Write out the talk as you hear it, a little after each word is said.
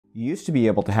You used to be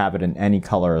able to have it in any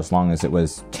color as long as it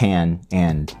was tan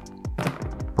and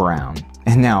brown.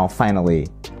 And now, finally,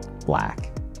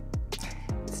 black.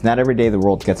 It's not every day the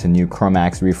world gets a new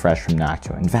Chromax refresh from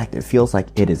Noctua. In fact, it feels like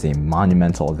it is a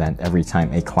monumental event every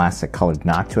time a classic colored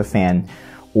Noctua fan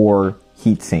or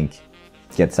heatsink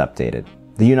gets updated.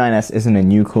 The U9S isn't a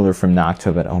new cooler from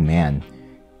Noctua, but oh man,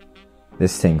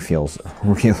 this thing feels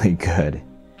really good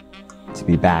to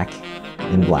be back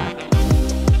in black.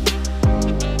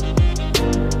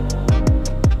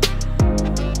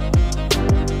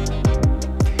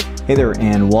 Hey there,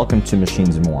 and welcome to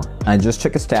Machines and More. I just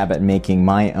took a stab at making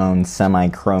my own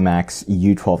semi-Chromax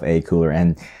U12A cooler,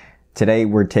 and today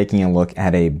we're taking a look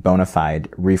at a bona fide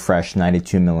refreshed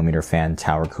 92mm fan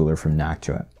tower cooler from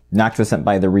Noctua. Noctua sent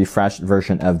by the refreshed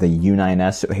version of the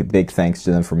U9S, so a big thanks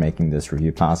to them for making this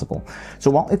review possible.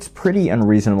 So while it's pretty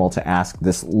unreasonable to ask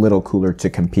this little cooler to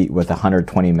compete with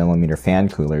 120mm fan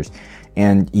coolers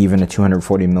and even a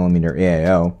 240mm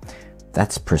AIO,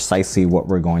 that's precisely what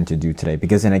we're going to do today,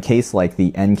 because in a case like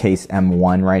the NCase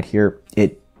M1 right here,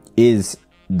 it is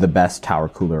the best tower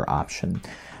cooler option.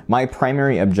 My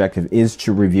primary objective is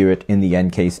to review it in the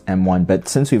NCase M1, but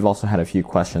since we've also had a few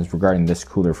questions regarding this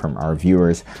cooler from our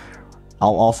viewers,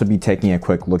 I'll also be taking a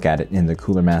quick look at it in the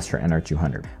Cooler Master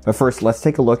NR200. But first, let's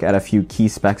take a look at a few key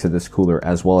specs of this cooler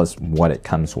as well as what it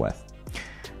comes with.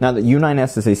 Now, the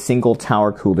U9S is a single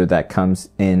tower cooler that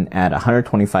comes in at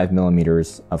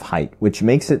 125mm of height, which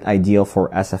makes it ideal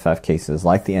for SFF cases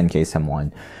like the NCase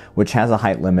M1, which has a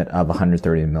height limit of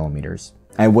 130mm.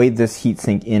 I weighed this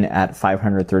heatsink in at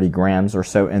 530 grams or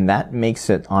so, and that makes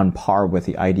it on par with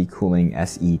the ID Cooling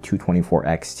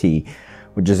SE224XT,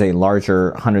 which is a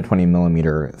larger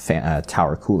 120mm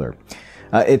tower cooler.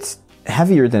 It's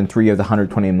heavier than 3 of the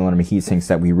 120mm heatsinks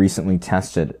that we recently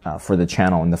tested for the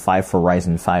channel in the 5 for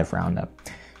Ryzen 5 roundup.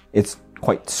 It's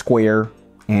quite square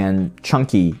and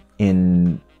chunky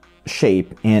in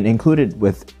shape, and included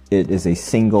with it is a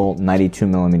single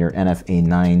 92mm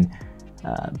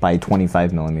NFA9 by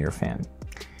 25mm fan.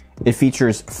 It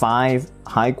features 5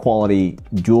 high-quality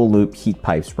dual-loop heat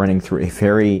pipes running through a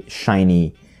very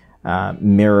shiny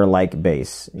mirror-like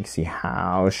base. You can see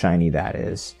how shiny that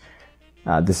is.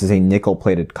 This is a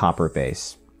nickel-plated copper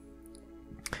base.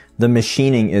 The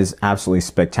machining is absolutely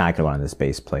spectacular on this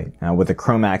base plate. Now, with the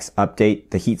Chromax update,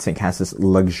 the heatsink has this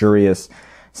luxurious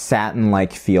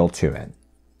satin-like feel to it.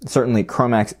 Certainly,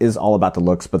 Chromax is all about the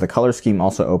looks, but the color scheme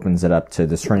also opens it up to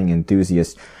discerning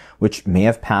enthusiasts, which may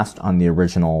have passed on the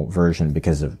original version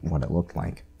because of what it looked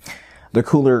like. The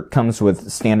cooler comes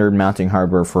with standard mounting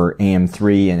hardware for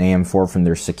AM3 and AM4 from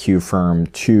their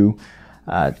SecuFirm 2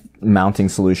 mounting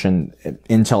solution.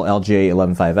 Intel LGA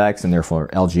 115X and therefore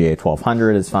LGA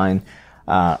 1200 is fine.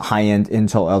 High-end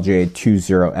Intel LGA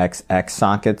 20XX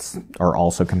sockets are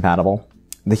also compatible.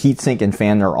 The heatsink and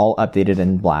fan are all updated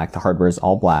in black. The hardware is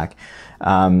all black.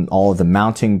 All of the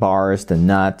mounting bars, the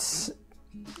nuts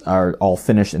are all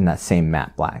finished in that same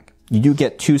matte black. You do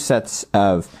get 2 sets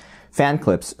of fan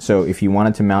clips, so if you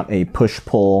wanted to mount a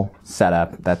push-pull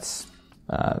setup, that's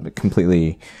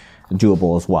completely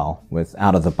doable as well. With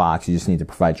out of the box, you just need to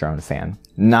provide your own fan.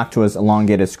 Noctua's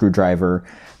elongated screwdriver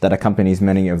that accompanies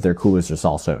many of their coolers is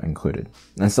also included.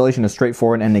 The installation is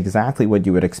straightforward and exactly what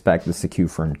you would expect with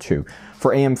SecuFirm 2.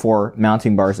 For AM4,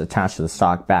 mounting bars attached to the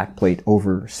stock backplate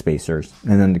over spacers,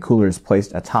 and then the cooler is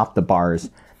placed atop the bars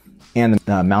and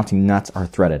the mounting nuts are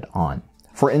threaded on.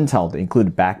 For Intel, the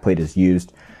included backplate is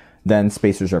used. Then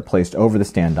spacers are placed over the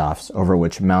standoffs, over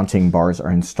which mounting bars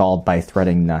are installed by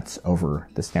threading nuts over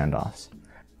the standoffs.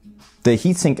 The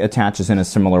heatsink attaches in a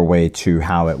similar way to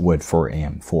how it would for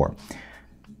AM4.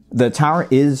 The tower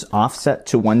is offset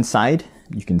to one side.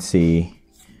 You can see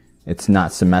it's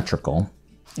not symmetrical,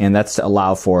 and that's to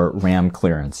allow for RAM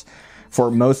clearance. For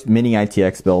most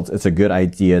mini-itx builds, it's a good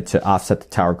idea to offset the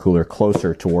tower cooler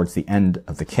closer towards the end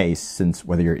of the case, since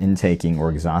whether you're intaking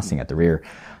or exhausting at the rear,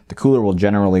 the cooler will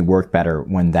generally work better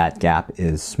when that gap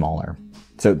is smaller.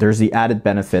 So there's the added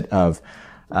benefit of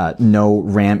no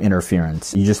RAM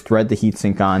interference. You just thread the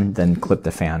heatsink on, then clip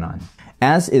the fan on.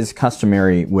 As is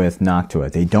customary with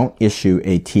Noctua, they don't issue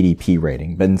a TDP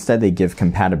rating, but instead they give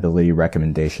compatibility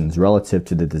recommendations relative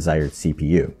to the desired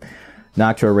CPU.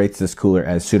 Noctua rates this cooler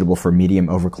as suitable for medium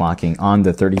overclocking on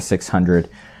the 3600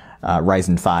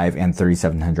 Ryzen 5 and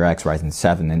 3700X Ryzen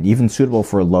 7, and even suitable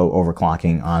for low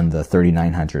overclocking on the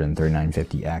 3900 and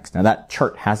 3950X. Now that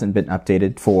chart hasn't been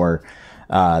updated for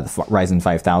the Ryzen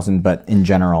 5000, but in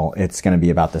general, it's going to be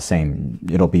about the same.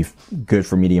 It'll be good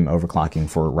for medium overclocking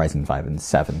for Ryzen 5 and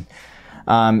 7.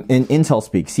 In Intel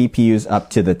speak, CPUs up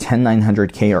to the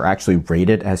 10900K are actually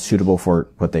rated as suitable for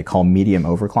what they call medium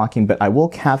overclocking, but I will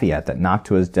caveat that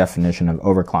Noctua's definition of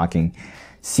overclocking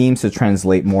seems to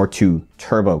translate more to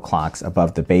turbo clocks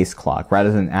above the base clock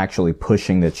rather than actually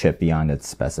pushing the chip beyond its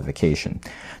specification.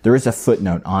 There is a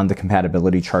footnote on the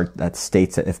compatibility chart that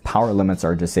states that if power limits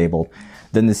are disabled,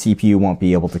 then the CPU won't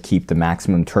be able to keep the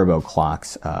maximum turbo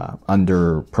clocks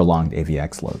under prolonged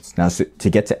AVX loads. Now, so to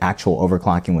get to actual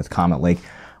overclocking with Comet Lake,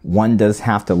 one does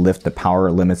have to lift the power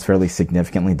limits fairly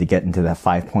significantly to get into that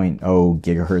 5.0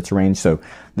 gigahertz range. So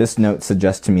this note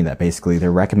suggests to me that basically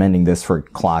they're recommending this for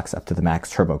clocks up to the max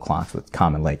turbo clocks with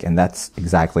Comet Lake, and that's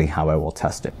exactly how I will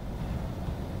test it.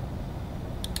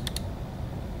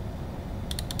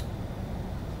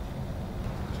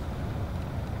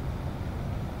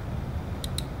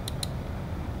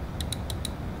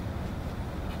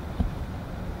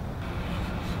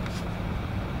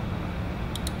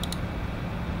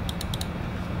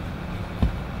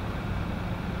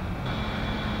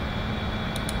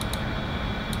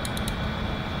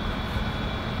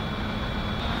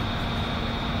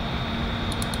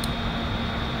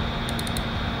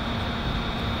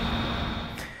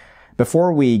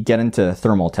 Before we get into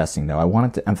thermal testing though, I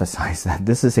wanted to emphasize that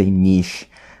this is a niche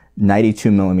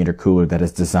 92mm cooler that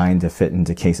is designed to fit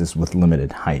into cases with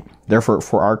limited height. Therefore,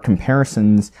 for our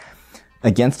comparisons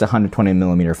against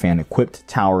 120mm fan equipped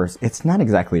towers, it's not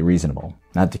exactly reasonable.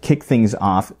 Now, to kick things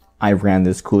off, I ran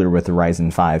this cooler with the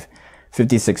Ryzen 5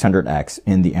 5600X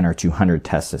in the NR200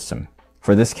 test system.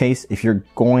 For this case, if you're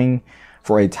going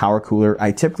for a tower cooler,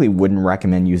 I typically wouldn't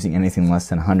recommend using anything less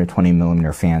than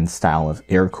 120mm fan style of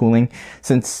air cooling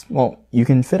since, well, you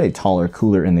can fit a taller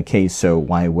cooler in the case, so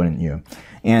why wouldn't you?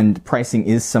 And pricing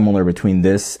is similar between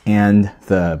this and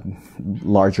the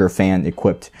larger fan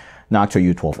equipped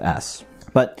Noctua U9S.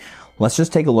 But let's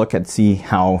just take a look and see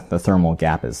how the thermal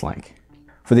gap is like.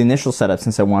 For the initial setup,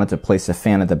 since I wanted to place a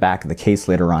fan at the back of the case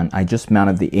later on, I just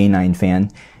mounted the A9 fan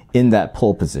in that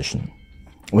pull position.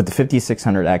 With the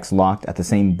 5600X locked at the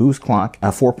same boost clock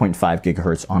at 4.5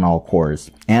 gigahertz on all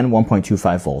cores and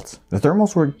 1.25 volts, the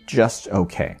thermals were just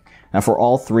okay. Now for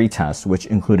all three tests, which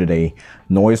included a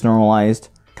noise normalized,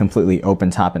 completely open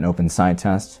top and open side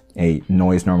test, a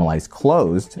noise normalized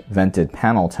closed vented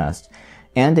panel test,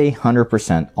 and a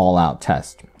 100% all out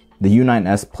test, the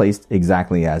U9S placed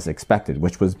exactly as expected,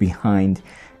 which was behind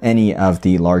any of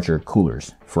the larger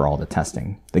coolers for all the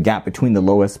testing. The gap between the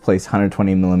lowest placed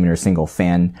 120mm single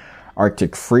fan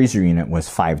Arctic freezer unit was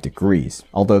 5 degrees,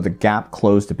 although the gap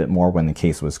closed a bit more when the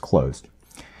case was closed.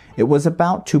 It was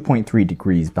about 2.3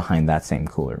 degrees behind that same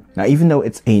cooler. Now, even though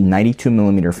it's a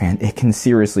 92mm fan, it can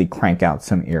seriously crank out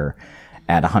some air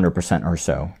at 100% or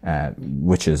so,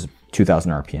 which is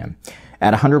 2000 RPM.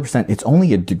 At 100%, it's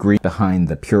only a degree behind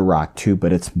the Pure Rock 2,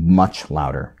 but it's much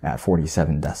louder at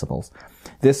 47 decibels.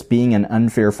 This being an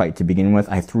unfair fight to begin with,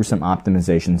 I threw some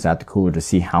optimizations at the cooler to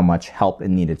see how much help it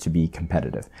needed to be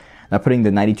competitive. Now, putting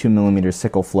the 92mm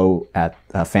sickle flow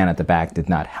fan at the back did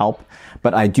not help,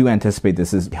 but I do anticipate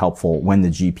this is helpful when the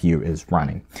GPU is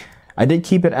running. I did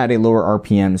keep it at a lower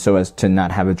RPM so as to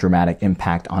not have a dramatic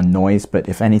impact on noise, but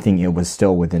if anything, it was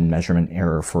still within measurement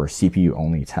error for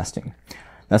CPU-only testing.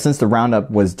 Now, since the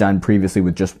roundup was done previously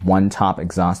with just one top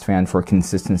exhaust fan for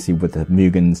consistency with the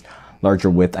Mugen's larger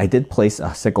width, I did place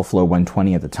a sickle flow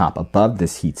 120 at the top above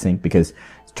this heatsink because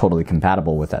it's totally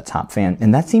compatible with that top fan,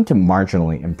 and that seemed to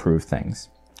marginally improve things.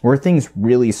 Where things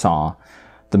really saw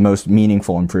the most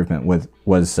meaningful improvement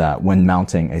was when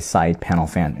mounting a side panel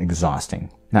fan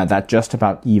exhausting. Now, that just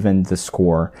about evened the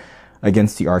score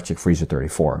against the Arctic Freezer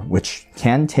 34, which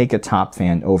can take a top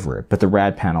fan over it, but the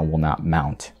rad panel will not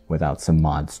mount without some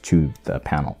mods to the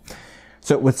panel.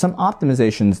 So with some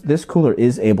optimizations, this cooler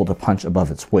is able to punch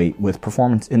above its weight with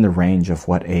performance in the range of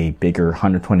what a bigger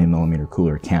 120mm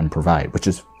cooler can provide, which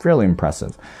is fairly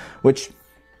impressive. Which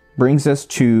brings us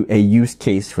to a use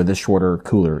case for this shorter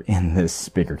cooler in this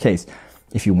bigger case.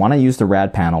 If you want to use the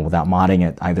rad panel without modding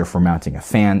it either for mounting a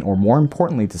fan or, more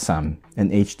importantly to some, an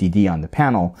HDD on the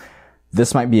panel,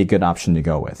 this might be a good option to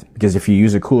go with, because if you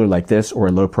use a cooler like this or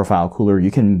a low profile cooler, you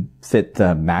can fit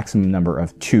the maximum number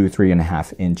of 2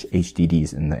 3.5 inch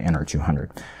HDDs in the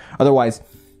NR200. Otherwise,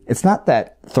 it's not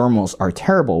that thermals are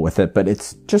terrible with it, but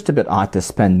it's just a bit odd to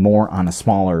spend more on a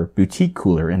smaller boutique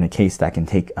cooler in a case that can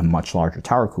take a much larger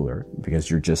tower cooler, because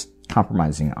you're just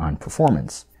compromising on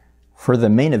performance. For the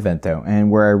main event though,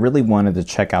 and where I really wanted to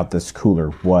check out this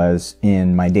cooler, was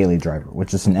in my daily driver,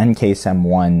 which is an NCase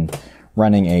M1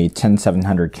 running a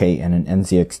 10700K and an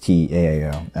NZXT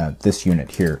AIO, this unit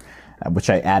here. which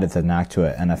I added the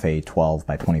Noctua NFA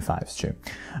 12x25s to.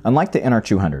 Unlike the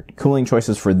NR200, cooling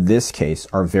choices for this case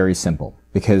are very simple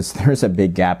because there's a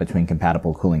big gap between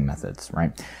compatible cooling methods,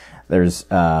 right?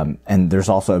 And there's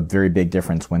also a very big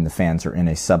difference when the fans are in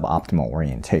a suboptimal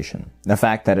orientation. The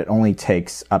fact that it only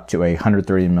takes up to a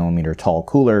 130 millimeter tall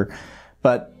cooler,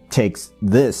 but takes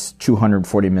this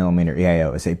 240 millimeter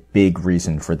EIO is a big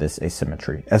reason for this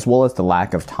asymmetry, as well as the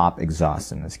lack of top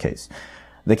exhaust in this case.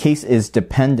 The case is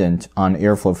dependent on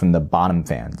airflow from the bottom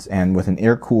fans, and with an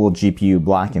air-cooled GPU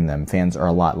blocking them, fans are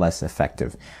a lot less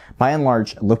effective. By and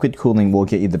large, liquid cooling will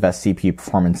get you the best CPU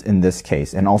performance in this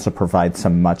case and also provide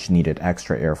some much-needed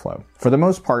extra airflow. For the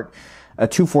most part, a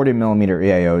 240mm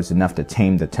EIO is enough to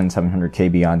tame the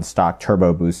 10700K beyond stock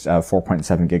turbo boost of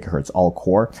 4.7 GHz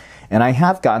all-core, and I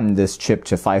have gotten this chip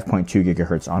to 5.2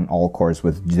 GHz on all cores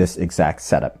with this exact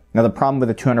setup. Now, the problem with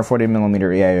the 240mm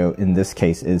EIO in this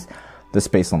case is the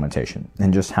space limitation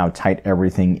and just how tight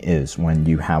everything is when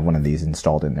you have one of these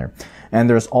installed in there. And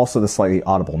there's also the slightly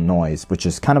audible noise, which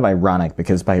is kind of ironic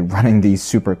because by running these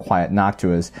super quiet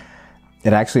Noctuas,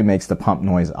 it actually makes the pump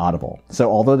noise audible.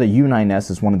 So although the U9S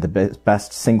is one of the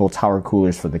best single tower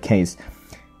coolers for the case,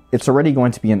 it's already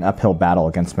going to be an uphill battle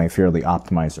against my fairly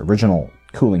optimized original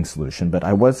cooling solution, but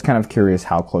I was kind of curious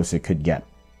how close it could get.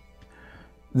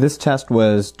 This test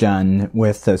was done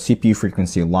with the CPU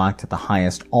frequency locked at the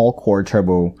highest all-core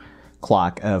turbo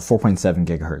clock of 4.7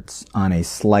 GHz on a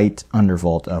slight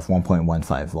undervolt of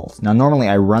 1.15 volts. Now, normally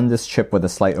I run this chip with a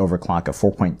slight overclock of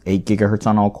 4.8 GHz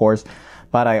on all cores,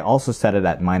 but I also set it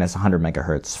at minus 100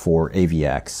 MHz for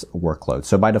AVX workload.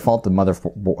 So by default, the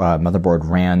motherboard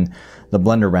ran the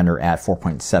Blender render at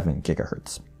 4.7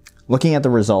 GHz. Looking at the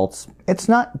results, it's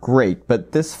not great,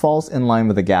 but this falls in line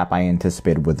with the gap I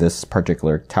anticipated with this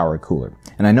particular tower cooler.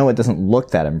 And I know it doesn't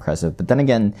look that impressive, but then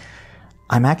again,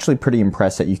 I'm actually pretty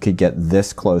impressed that you could get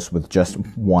this close with just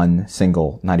one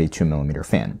single 92mm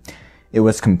fan. It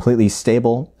was completely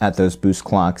stable at those boost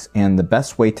clocks, and the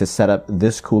best way to set up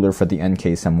this cooler for the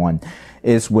NCase M1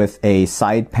 is with a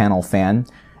side panel fan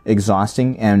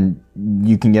exhausting, and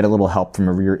you can get a little help from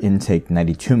a rear intake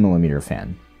 92mm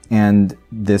fan. And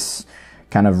this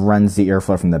kind of runs the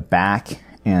airflow from the back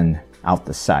and out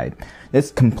the side.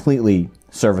 It's completely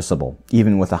serviceable,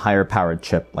 even with a higher powered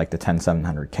chip like the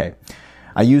 10700K.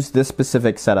 I used this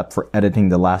specific setup for editing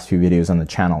the last few videos on the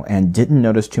channel and didn't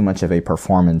notice too much of a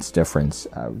performance difference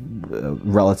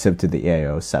relative to the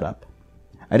EIO setup.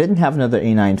 I didn't have another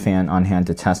A9 fan on hand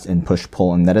to test in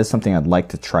push-pull, and that is something I'd like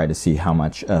to try to see how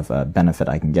much of a benefit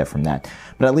I can get from that.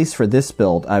 But at least for this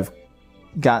build, I've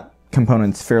got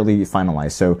components fairly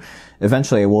finalized, so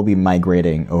eventually I will be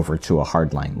migrating over to a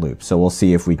hardline loop. So we'll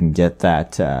see if we can get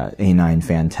that A9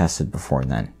 fan tested before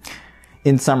then.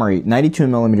 In summary,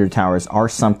 92mm towers are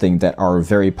something that are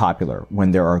very popular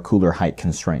when there are cooler height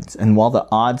constraints. And while the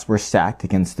odds were stacked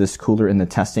against this cooler in the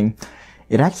testing,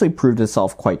 it actually proved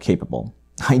itself quite capable.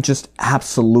 I just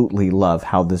absolutely love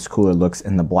how this cooler looks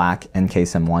in the black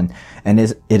NCase M1, and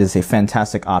it is a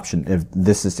fantastic option if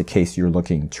this is the case you're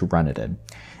looking to run it in.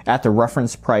 At the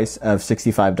reference price of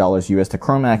 $65 US, the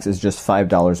Chromax is just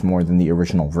 $5 more than the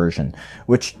original version,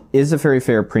 which is a very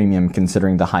fair premium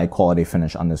considering the high quality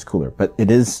finish on this cooler. But it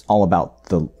is all about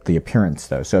the appearance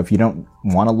though. So if you don't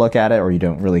want to look at it or you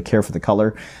don't really care for the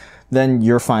color, then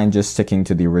you're fine just sticking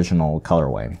to the original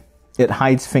colorway. It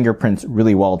hides fingerprints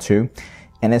really well too,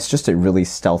 and it's just a really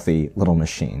stealthy little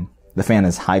machine. The fan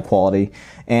is high quality,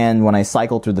 and when I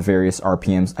cycled through the various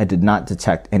RPMs, I did not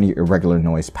detect any irregular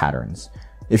noise patterns.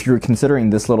 If you're considering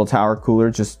this little tower cooler,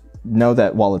 just know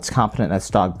that while it's competent at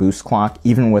stock boost clock,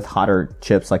 even with hotter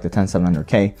chips like the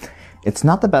 10700K, it's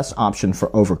not the best option for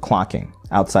overclocking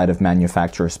outside of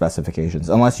manufacturer specifications,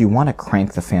 unless you want to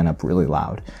crank the fan up really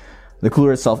loud. The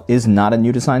cooler itself is not a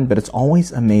new design, but it's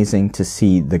always amazing to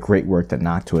see the great work that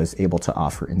Noctua is able to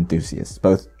offer enthusiasts,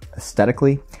 both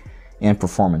aesthetically and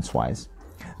performance-wise.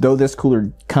 Though this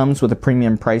cooler comes with a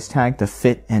premium price tag, the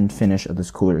fit and finish of this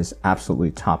cooler is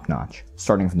absolutely top-notch,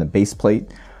 starting from the base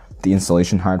plate, the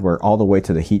installation hardware, all the way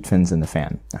to the heat fins in the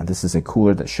fan. Now, this is a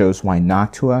cooler that shows why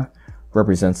Noctua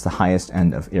represents the highest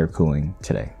end of air cooling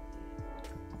today.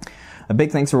 A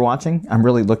big thanks for watching. I'm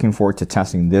really looking forward to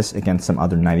testing this against some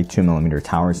other 92mm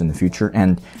towers in the future,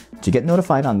 and to get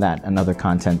notified on that and other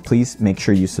content, please make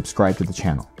sure you subscribe to the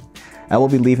channel. I will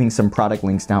be leaving some product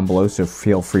links down below, so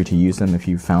feel free to use them if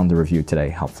you found the review today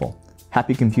helpful.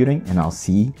 Happy computing, and I'll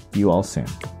see you all soon.